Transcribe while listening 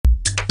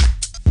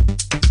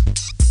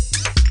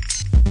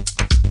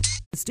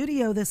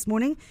studio this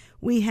morning,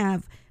 we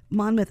have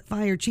Monmouth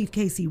Fire Chief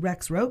Casey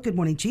Rexroth. Good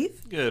morning,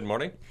 Chief. Good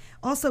morning.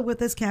 Also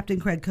with us, Captain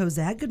Craig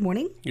Kozak. Good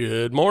morning.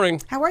 Good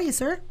morning. How are you,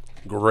 sir?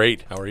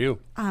 Great. How are you?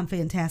 I'm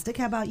fantastic.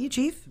 How about you,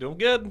 Chief? Doing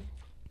good.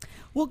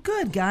 Well,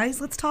 good,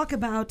 guys. Let's talk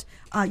about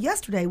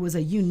yesterday was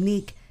a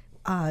unique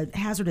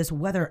hazardous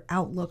weather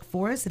outlook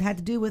for us. It had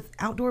to do with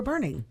outdoor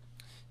burning.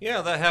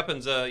 Yeah, that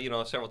happens,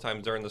 several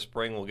times during the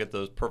spring. We'll get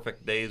those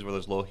perfect days where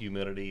there's low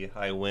humidity,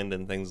 high wind,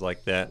 and things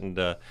like that, and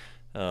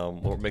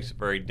what makes it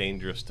very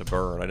dangerous to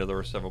burn. I know there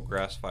were several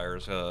grass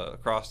fires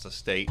across the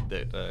state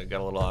that got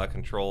a little out of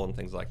control and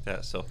things like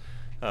that. So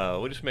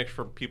we just make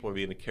sure people are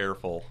being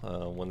careful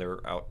when they're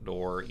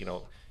outdoor. You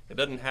know, it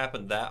doesn't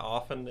happen that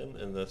often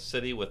in the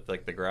city with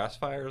like the grass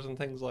fires and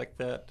things like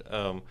that,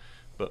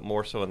 but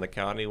more so in the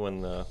county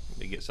when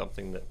you get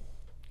something that,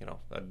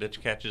 a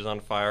ditch catches on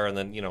fire, and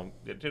then,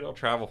 it'll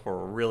travel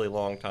for a really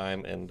long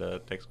time and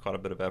takes quite a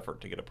bit of effort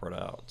to get it put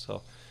out.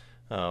 So,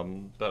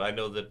 but I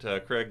know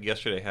that Craig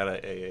yesterday had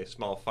a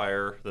small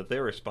fire that they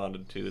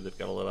responded to that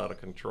got a little out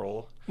of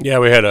control. Yeah,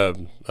 we had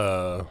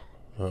a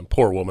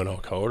poor woman, I'll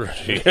call her.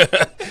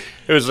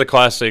 It was the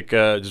classic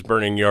just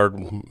burning yard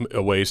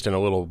waste in a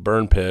little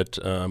burn pit,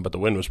 but the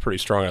wind was pretty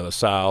strong out of the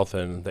south,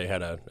 and they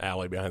had an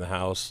alley behind the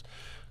house,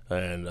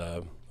 and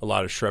a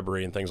lot of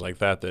shrubbery and things like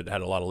that had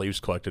a lot of leaves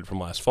collected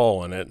from last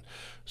fall in it.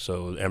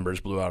 So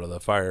embers blew out of the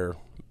fire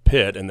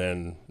pit and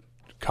then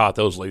caught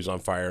those leaves on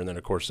fire. And then,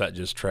 of course, that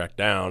just tracked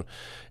down.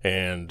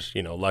 And,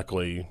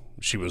 luckily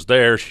she was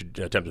there. She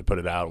attempted to put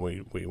it out,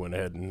 and we went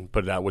ahead and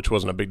put it out, which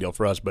wasn't a big deal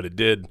for us. But it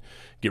did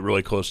get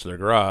really close to the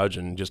garage,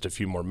 and just a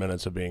few more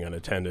minutes of being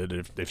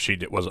unattended. If she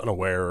wasn't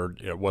aware or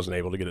wasn't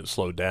able to get it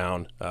slowed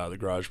down, the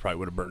garage probably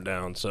would have burned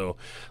down. So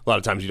a lot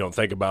of times you don't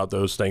think about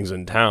those things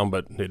in town,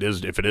 but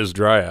if it is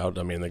dry out,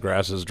 I mean, the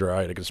grass is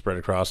dry, it can spread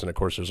across, and of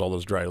course there's all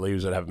those dry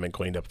leaves that haven't been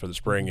cleaned up for the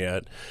spring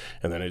yet,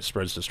 and then it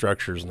spreads to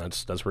structures, and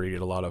that's where you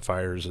get a lot of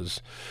fires,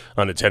 is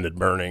unattended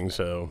burning.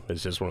 So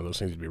it's just one of those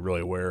things to be really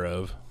aware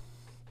of.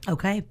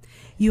 Okay.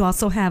 You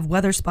also have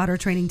weather spotter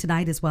training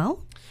tonight as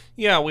well?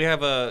 Yeah, we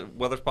have a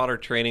weather spotter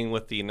training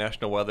with the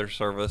National Weather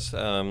Service.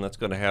 That's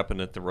going to happen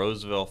at the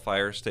Roseville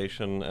Fire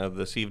Station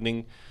this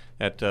evening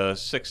at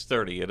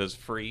 6:30. It is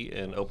free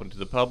and open to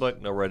the public.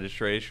 No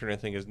registration or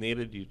anything is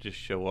needed. You just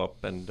show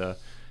up and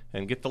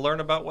get to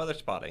learn about weather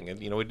spotting. And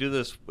we do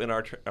this in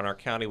our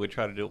county. We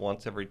try to do it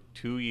once every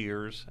 2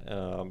 years.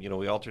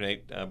 We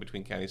alternate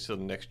between counties. So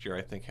next year,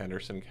 I think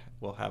Henderson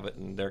will have it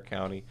in their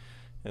county.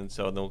 And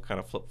so then we'll kind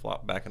of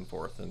flip-flop back and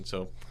forth. And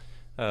so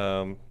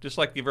just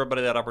like give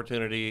everybody that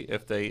opportunity,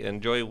 if they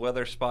enjoy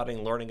weather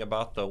spotting, learning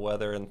about the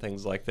weather and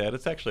things like that,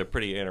 it's actually a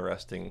pretty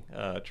interesting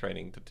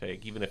training to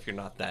take, even if you're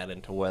not that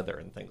into weather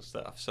and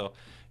stuff. So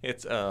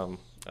it's a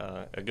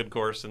good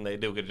course, and they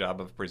do a good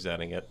job of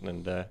presenting it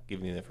and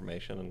giving you the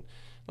information. And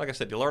like I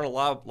said, you learn a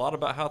lot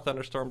about how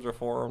thunderstorms are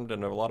formed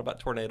and a lot about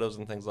tornadoes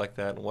and things like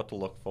that and what to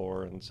look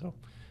for. And so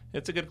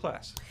it's a good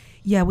class.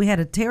 Yeah, we had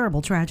a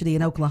terrible tragedy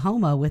in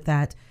Oklahoma with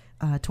that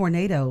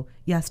tornado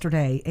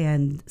yesterday,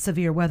 and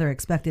severe weather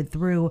expected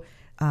through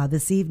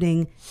this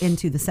evening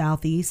into the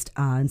southeast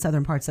and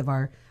southern parts of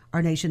our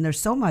nation. There's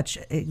so much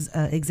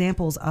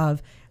examples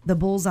of the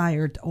bullseye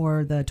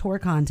or the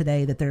Torcon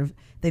today that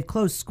they've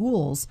closed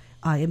schools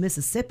in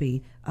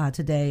Mississippi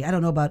today. I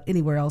don't know about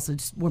anywhere else.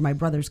 It's where my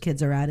brother's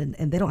kids are at,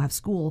 and they don't have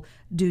school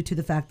due to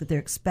the fact that they're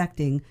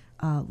expecting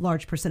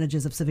large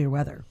percentages of severe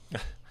weather.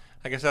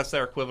 I guess that's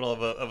their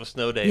equivalent of a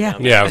snow day. Yeah,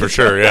 down there. Yeah, for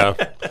sure, yeah.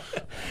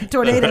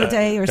 Tornado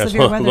day or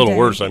severe weather day. A little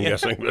worse, I'm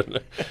guessing.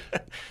 But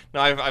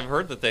No, I've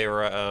heard that they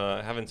were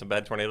having some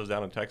bad tornadoes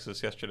down in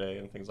Texas yesterday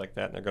and things like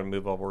that, and they're going to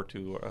move over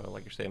to,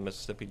 like you're saying,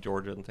 Mississippi,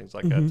 Georgia, and things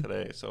like that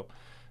today. So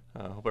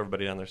I hope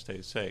everybody down there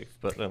stays safe.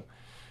 But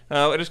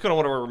I just kind of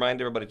want to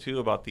remind everybody, too,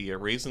 about the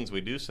reasons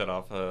we do set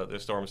off the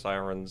storm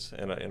sirens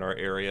in our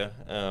area.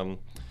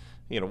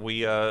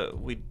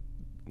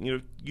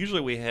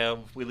 Usually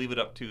we leave it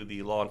up to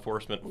the law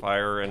enforcement,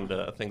 fire,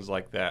 and things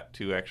like that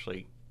to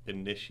actually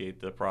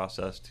initiate the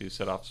process to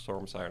set off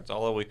storm sirens.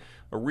 Although we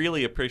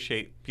really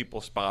appreciate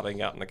people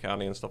spotting out in the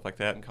county and stuff like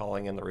that and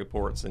calling in the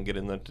reports and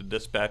getting them to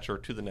dispatch or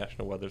to the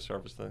National Weather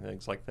Service and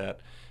things like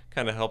that.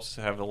 Kind of helps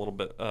to have a little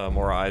bit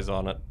more eyes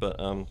on it. But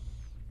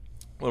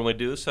when we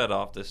do set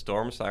off the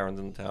storm sirens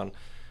in town,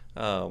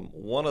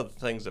 one of the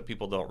things that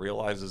people don't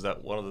realize is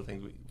that one of the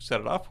things we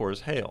set it off for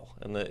is hail.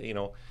 And that,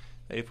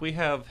 if we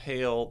have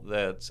hail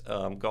that's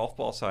golf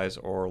ball size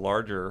or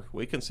larger,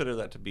 we consider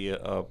that to be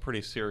a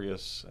pretty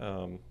serious,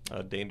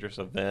 dangerous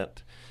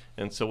event.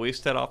 And so we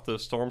set off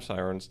those storm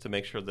sirens to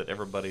make sure that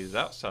everybody's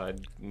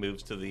outside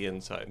moves to the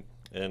inside.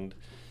 And,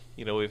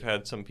 we've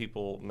had some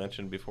people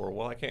mention before,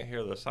 well, I can't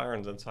hear the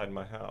sirens inside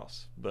my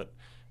house. But,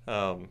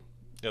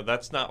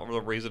 that's not the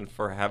reason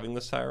for having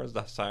the sirens.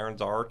 The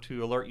sirens are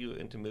to alert you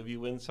and to move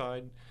you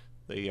inside.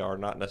 They are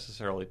not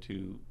necessarily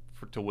to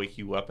wake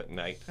you up at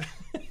night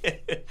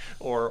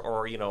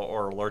or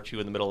alert you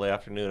in the middle of the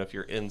afternoon if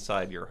you're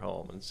inside your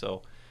home. And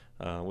so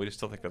we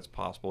just don't think that's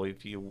possible.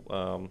 If you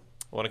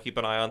want to keep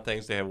an eye on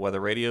things. They have weather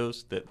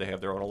radios that they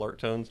have their own alert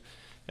tones,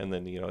 and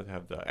then they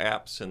have the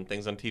apps and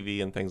things on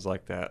TV and things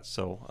like that.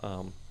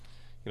 So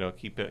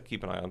keep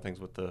an eye on things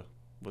with the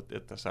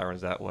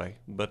sirens that way.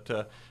 But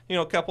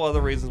a couple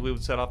other reasons we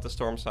would set off the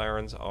storm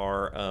sirens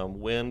are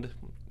wind.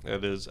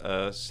 It is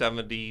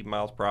 70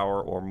 miles per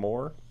hour or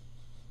more.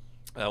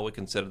 We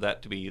consider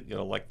that to be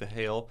like the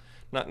hail,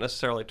 not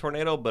necessarily a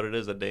tornado, but it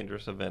is a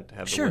dangerous event to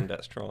have the wind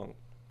that strong.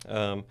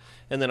 And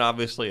then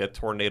obviously a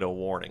tornado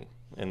warning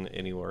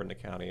anywhere in the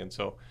county. And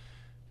so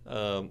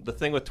the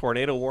thing with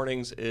tornado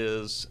warnings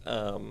is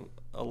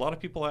a lot of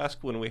people ask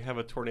when we have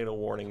a tornado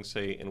warning,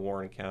 say in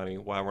Warren County,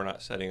 why we're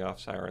not setting off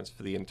sirens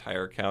for the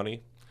entire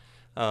county.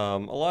 A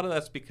lot of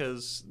that's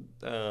because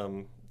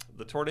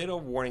the tornado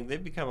warning,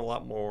 they've become a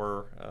lot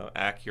more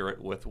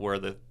accurate with where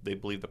they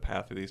believe the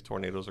path of these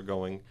tornadoes are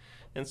going.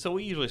 And so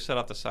we usually set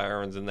off the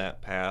sirens in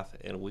that path,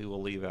 and we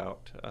will leave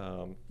out,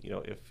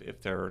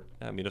 if there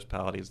are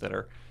municipalities that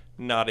are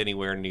not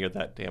anywhere near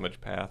that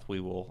damaged path, we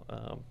will,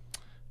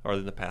 or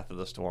in the path of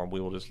the storm, we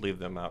will just leave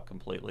them out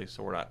completely,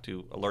 so we're not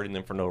alerting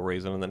them for no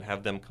reason, and then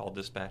have them call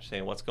dispatch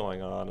saying what's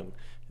going on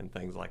and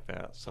things like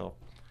that. So,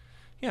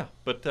 yeah,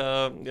 but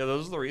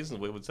those are the reasons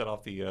we would set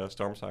off the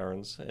storm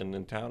sirens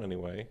in town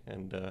anyway,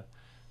 and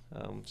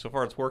so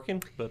far it's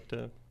working, but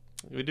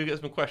we do get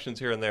some questions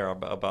here and there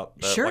about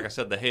like I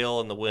said, the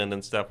hail and the wind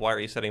and stuff. Why are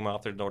you setting them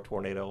off? There's no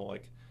tornado.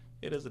 Like,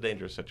 it is a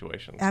dangerous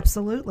situation. So.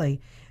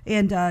 Absolutely.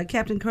 And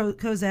Captain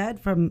Kozad,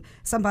 from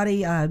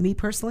somebody, me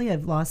personally,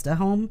 I've lost a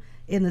home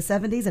in the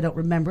 70s. I don't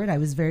remember it. I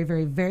was very,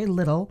 very, very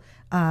little,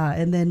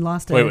 and then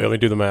lost Wait, let me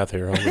do the math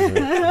here.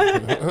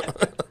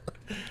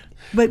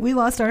 But we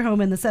lost our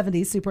home in the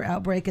 70s, super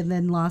outbreak, and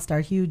then lost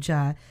our huge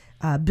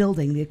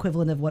building, the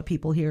equivalent of what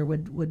people here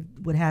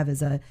would have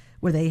as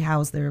where they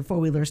house their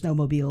four-wheeler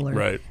snowmobile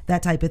or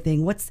that type of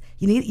thing.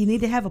 You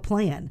need to have a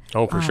plan.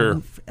 Oh, for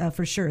sure.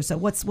 For sure. So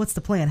what's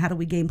the plan? How do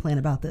we game plan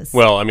about this?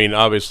 Well, I mean,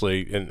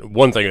 obviously, and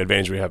one thing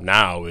advantage we have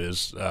now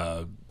is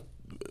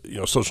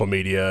social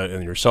media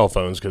and your cell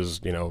phones,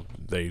 because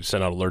they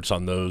send out alerts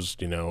on those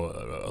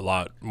a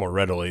lot more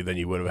readily than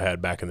you would have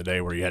had back in the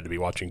day, where you had to be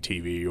watching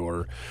TV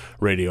or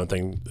radio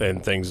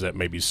and things that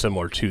may be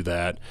similar to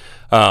that.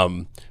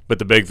 But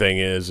the big thing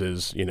is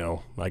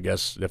I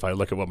guess if I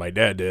look at what my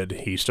dad did,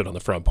 he stood on the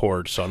front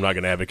porch, so I'm not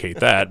going to advocate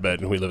that.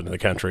 But we lived in the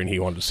country, and he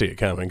wanted to see it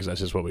coming because that's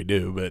just what we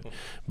do.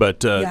 But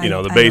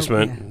the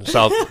basement,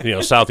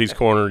 southeast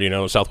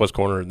corner, southwest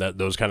corner,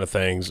 those kind of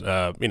things,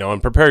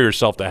 and prepare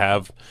yourself to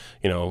have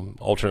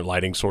alternate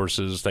lighting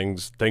sources,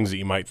 things that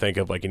you might think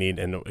of like you need,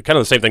 and kind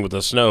of the same thing with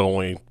the snow.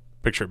 Only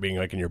picture it being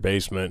like in your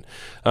basement.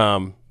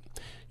 I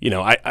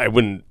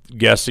wouldn't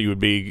guess that you would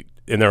be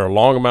in there a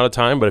long amount of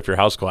time, but if your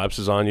house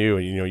collapses on you,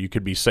 and you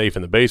could be safe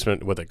in the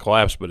basement with it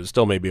collapsed, but it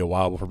still may be a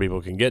while before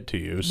people can get to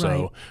you.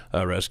 So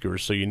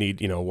rescuers, so you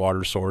need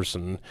water source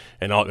and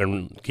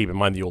keep in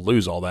mind that you'll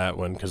lose all that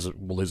because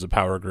we'll lose the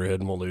power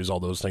grid and we'll lose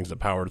all those things that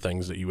power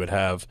things that you would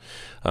have.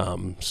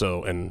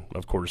 And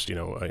of course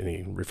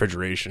any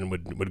refrigeration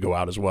would go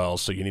out as well.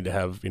 So you need to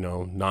have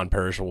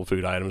non-perishable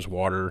food items,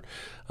 water,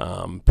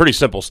 pretty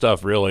simple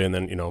stuff really, and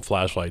then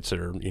flashlights that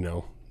are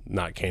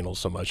not candles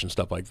so much and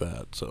stuff like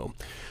that. So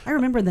I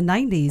remember in the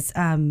 90s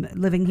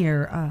living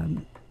here,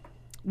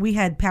 we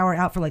had power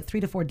out for like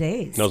 3 to 4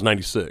 days. That was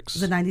 96.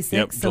 Was it 96?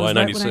 Yep, so July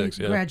it was right 96.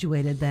 when I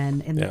graduated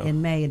then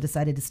in May and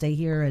decided to stay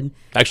here. And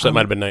actually, that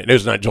might have been it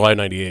was not July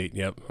 98.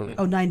 Yep.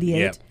 Oh,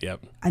 98.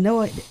 Yep. I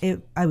know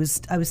I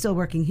was still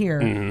working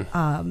here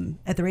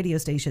at the radio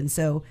station.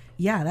 So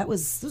yeah, it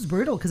was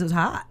brutal because it was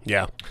hot.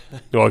 Yeah.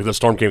 Well, the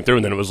storm came through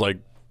and then it was like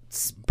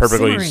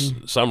perfectly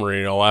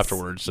summery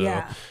afterwards.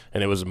 So,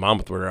 and it was a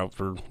month. We were out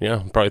for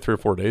probably 3 or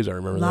 4 days. I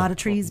remember a lot of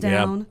trees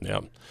down. Yeah.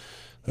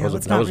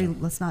 Let's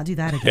not do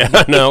that again.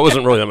 Yeah, no, it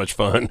wasn't really that much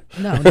fun.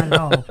 No, not at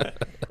all.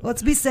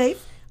 Let's be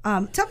safe.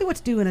 Tell me what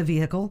to do in a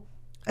vehicle.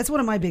 That's one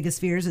of my biggest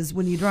fears is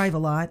when you drive a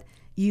lot.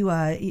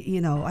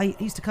 I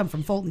used to come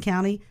from Fulton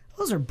County.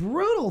 Those are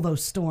brutal,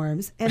 those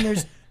storms, and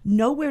there's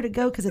nowhere to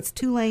go because it's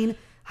 2-lane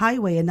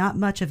highway and not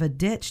much of a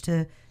ditch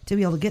to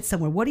be able to get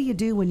somewhere. What do you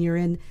do when you're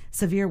in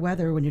severe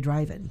weather when you're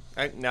driving?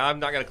 Now, I'm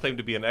not going to claim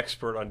to be an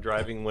expert on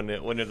driving when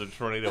there's a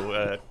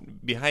tornado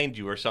behind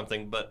you or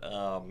something, but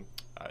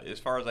as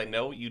far as I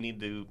know, you need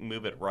to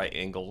move at right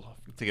angle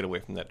to get away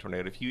from that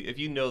tornado. If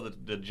you know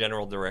the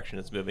general direction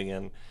it's moving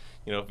in,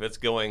 if it's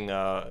going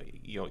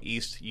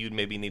east, you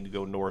maybe need to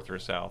go north or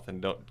south,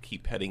 and don't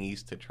keep heading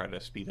east to try to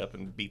speed up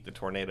and beat the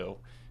tornado.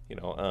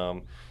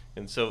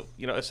 And so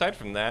aside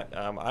from that,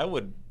 I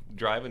would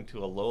drive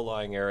into a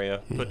low-lying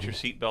area, put your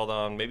seatbelt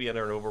on, maybe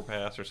under an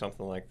overpass or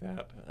something like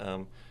that,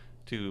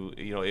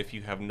 if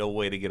you have no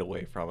way to get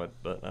away from it.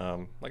 But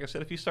like I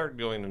said, if you start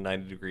going to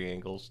 90-degree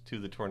angles to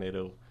the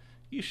tornado,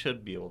 you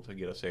should be able to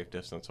get a safe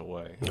distance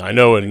away. I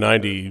know in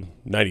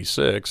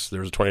 96, there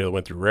was a tornado that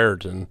went through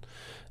Raritan,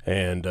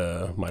 and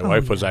my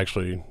wife was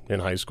actually in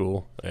high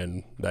school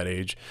and that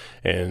age,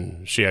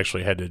 and she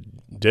actually had to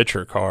ditch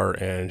her car,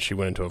 and she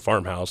went into a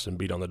farmhouse and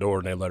beat on the door,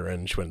 and they let her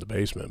in, and she went in the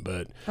basement,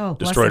 but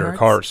destroyed her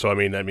car. So, I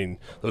mean,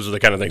 those are the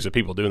kind of things that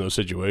people do in those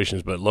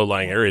situations, but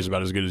low-lying areas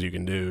about as good as you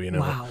can do,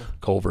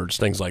 culverts,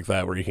 things like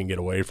that, where you can get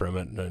away from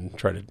it and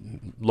try to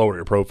lower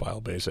your profile,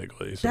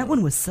 basically. So, that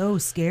one was so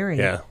scary.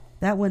 Yeah.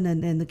 That one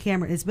and the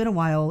Cameron. It's been a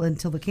while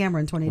until the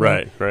Cameron tornado.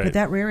 Right. But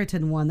that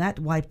Raritan one, that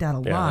wiped out a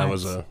lot.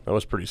 Yeah, that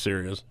was pretty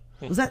serious.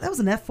 That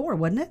was an F4,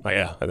 wasn't it?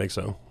 Yeah, I think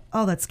so.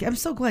 Oh, I'm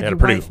so glad your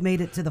wife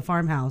made it to the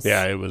farmhouse.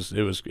 Yeah, it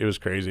was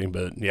crazy,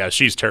 but yeah,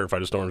 she's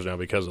terrified of storms now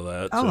because of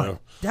that. Oh, so.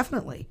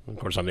 Definitely. Of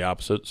course, I'm the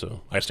opposite,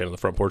 so I stand on the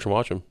front porch and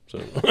watch them. So.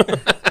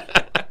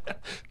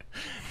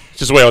 It's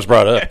just the way I was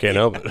brought up. Can't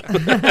help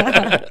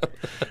it.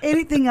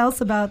 Anything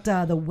else about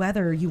the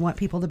weather you want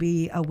people to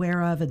be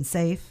aware of and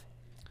safe?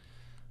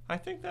 I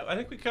think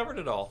we covered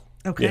it all.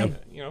 Okay.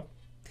 Yeah.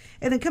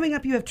 And then coming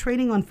up, you have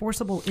training on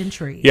forcible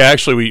entry. Yeah,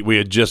 actually, we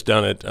had just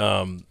done it.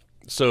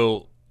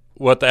 So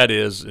what that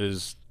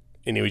is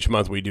each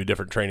month we do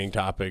different training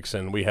topics,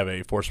 and we have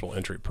a forcible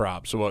entry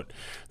prop. So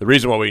the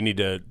reason why we need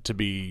to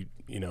be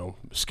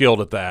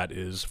skilled at that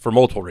is for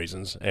multiple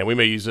reasons, and we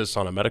may use this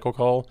on a medical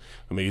call,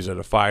 we may use it at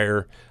a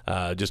fire,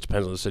 just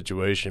depends on the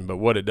situation. But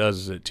what it does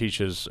is it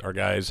teaches our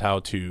guys how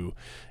to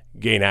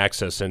gain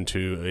access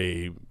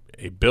into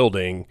a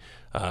building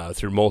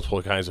through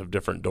multiple kinds of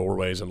different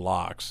doorways and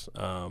locks.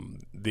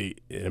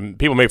 And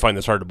people may find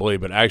this hard to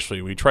believe, but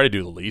actually we try to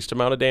do the least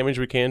amount of damage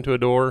we can to a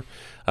door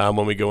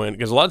when we go in,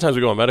 because a lot of times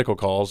we go on medical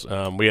calls.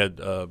 We had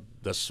a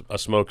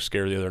smoke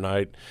scare the other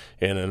night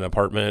in an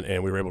apartment,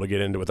 and we were able to get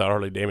into without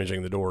hardly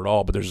damaging the door at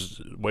all. But there's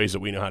ways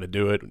that we know how to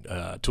do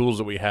it, tools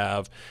that we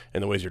have,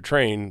 and the ways you're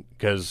trained,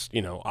 because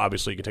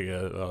obviously you can take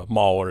a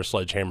maul or a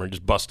sledgehammer and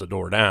just bust the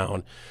door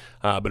down.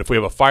 But if we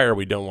have a fire,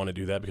 we don't want to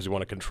do that, because we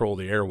want to control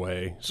the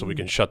airway so we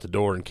can shut the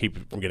door and keep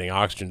it from getting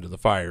oxygen to the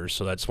fires.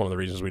 So that's one of the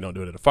reasons we don't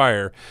do it at a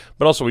fire.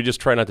 But also we just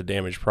try not to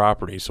damage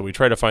property. So we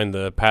try to find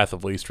the path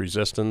of least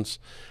resistance.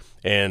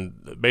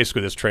 And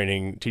basically this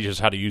training teaches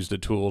how to use the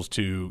tools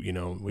to,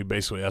 we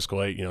basically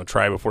escalate,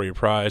 try before you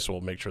pry, so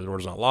we'll make sure the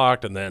door's not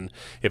locked. And then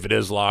if it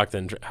is locked,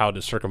 then how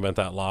to circumvent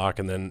that lock.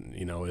 And then,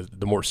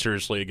 the more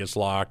seriously it gets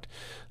locked,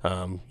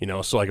 so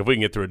like if we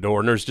can get through a door,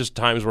 and there's just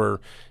times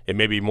where it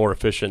may be more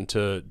efficient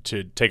to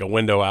take a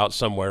window out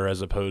somewhere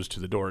as opposed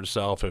to the door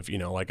itself. If,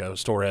 like a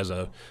store has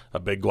a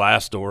big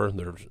glass door,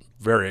 they're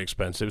very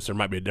expensive. So there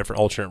might be a different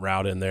alternate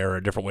route in there, or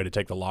a different way to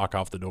take the lock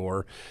off the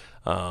door.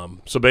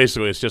 So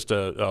basically it's just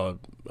a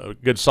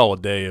good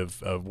solid day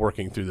of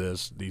working through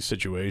these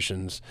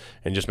situations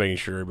and just making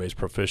sure everybody's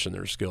proficient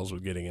in their skills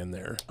with getting in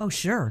there. Oh,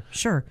 sure.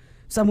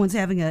 Someone's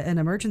having an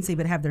emergency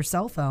but have their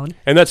cell phone,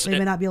 and they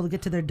may not be able to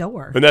get to their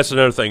door. And that's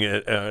another thing,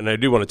 and I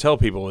do want to tell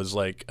people is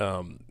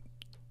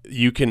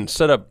you can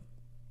set up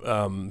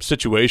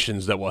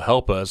situations that will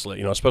help us,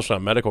 especially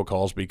on medical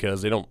calls,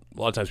 because a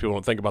lot of times people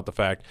don't think about the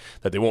fact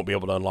that they won't be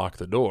able to unlock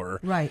the door.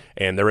 Right.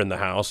 And they're in the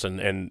house,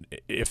 and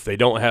if they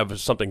don't have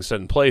something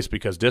set in place,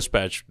 because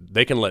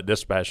they can let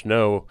dispatch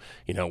know,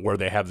 where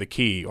they have the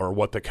key or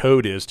what the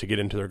code is to get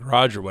into their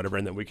garage or whatever,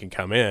 and then we can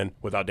come in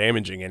without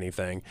damaging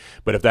anything.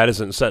 But if that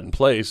isn't set in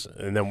place,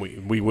 and then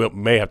we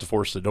may have to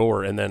force the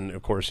door, and then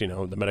of course,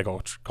 the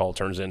medical call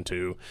turns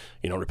into,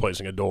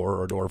 replacing a door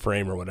or a door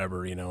frame or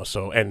whatever,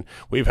 so, and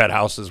we've had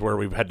houses where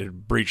we've had to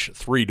breach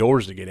 3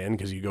 doors to get in,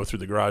 because you go through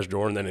the garage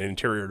door and then an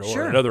interior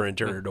door, and another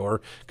interior door,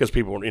 because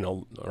people,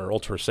 are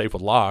ultra safe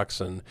with locks,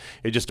 and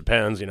it just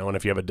depends, and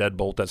if you have a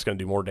deadbolt, that's going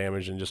to do more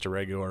damage than just a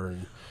regular.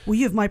 Well,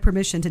 you have my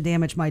permission to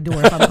damage my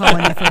door if I'm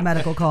calling you for a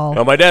medical call.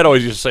 Well, my dad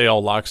always used to say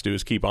all locks do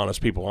is keep honest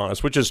people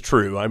honest, which is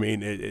true. I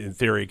mean, in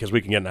theory, because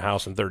we can get in the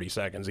house in 30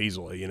 seconds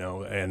easily,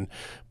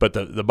 but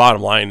the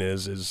bottom line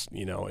is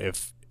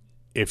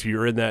if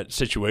you're in that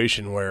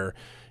situation where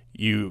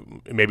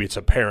maybe it's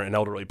an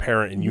elderly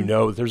parent,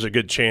 and there's a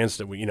good chance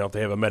that if they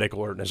have a medical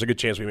alert, there's a good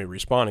chance we may be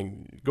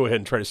responding, go ahead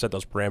and try to set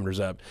those parameters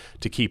up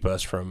to keep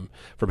us from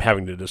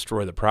having to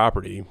destroy the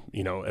property,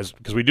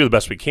 because we do the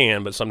best we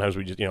can, but sometimes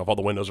we just, if all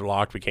the windows are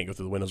locked, we can't go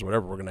through the windows or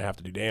whatever, we're going to have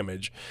to do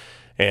damage.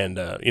 And,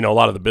 a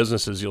lot of the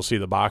businesses, you'll see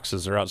the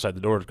boxes are outside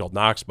the door. It's called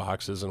Knox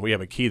boxes, and we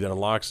have a key that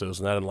unlocks those,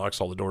 and that unlocks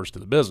all the doors to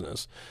the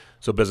business.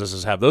 So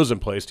businesses have those in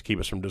place to keep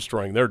us from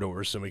destroying their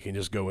doors, and we can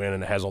just go in,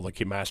 and it has all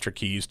the master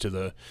keys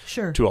to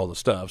all the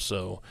stuff.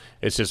 So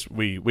it's just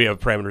we have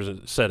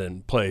parameters set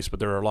in place, but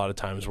there are a lot of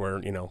times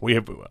where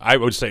I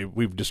would say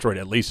we've destroyed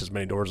at least as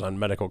many doors on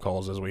medical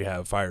calls as we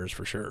have fires,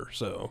 for sure.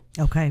 So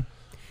okay,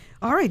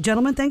 all right,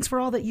 gentlemen, thanks for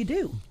all that you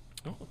do.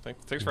 Oh,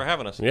 thanks for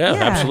having us. Yeah,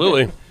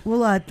 absolutely.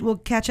 We'll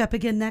catch up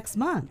again next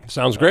month.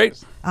 Sounds great.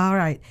 All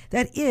right.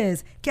 That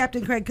is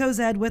Captain Craig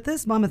Kozad with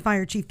us, Monmouth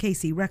Fire Chief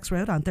Casey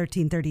Rexroad on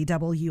 1330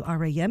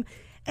 WRAM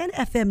and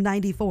FM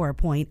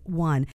 94.1.